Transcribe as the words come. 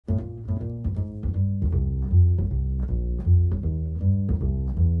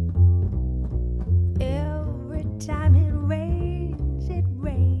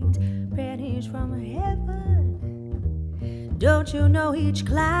Don't you know each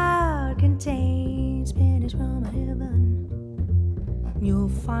cloud contains pennies from heaven? You'll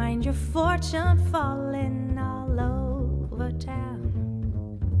find your fortune falling all over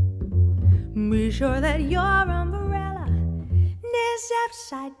town. Be sure that your umbrella is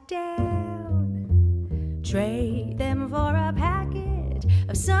upside down. Trade them for a package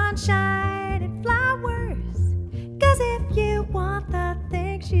of sunshine and flowers. 'Cause if you want the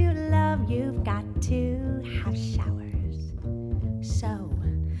things you love, you've got to have showers. So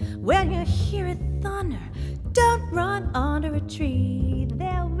when you hear it thunder, don't run under a tree.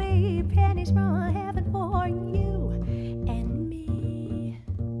 There'll be pennies from heaven for you and me.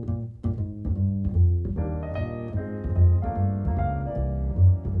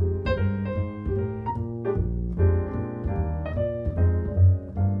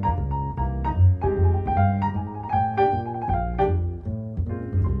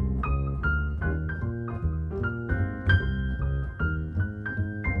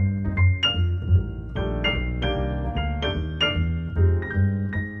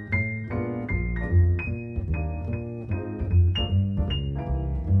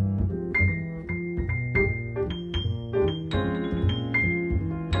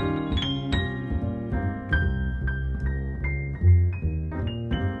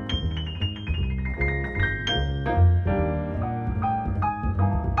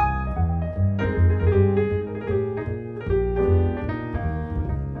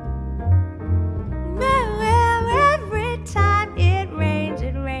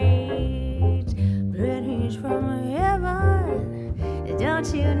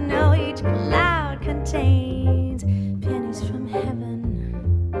 Don't you know each cloud contains pennies from heaven?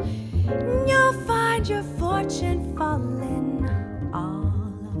 You'll find your fortune falling all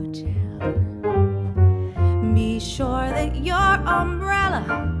over town. Be sure that your umbrella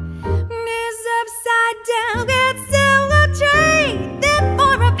is upside down. Get silver trade them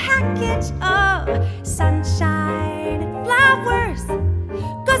for a package of sunshine and flowers.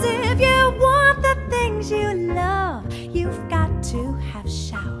 'Cause if you want the things you love, you've got to have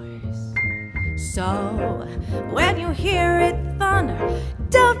showers. So when you hear it thunder,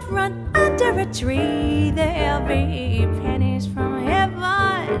 don't run under a tree. There'll be pennies from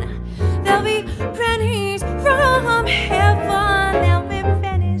heaven. There'll be pennies from heaven.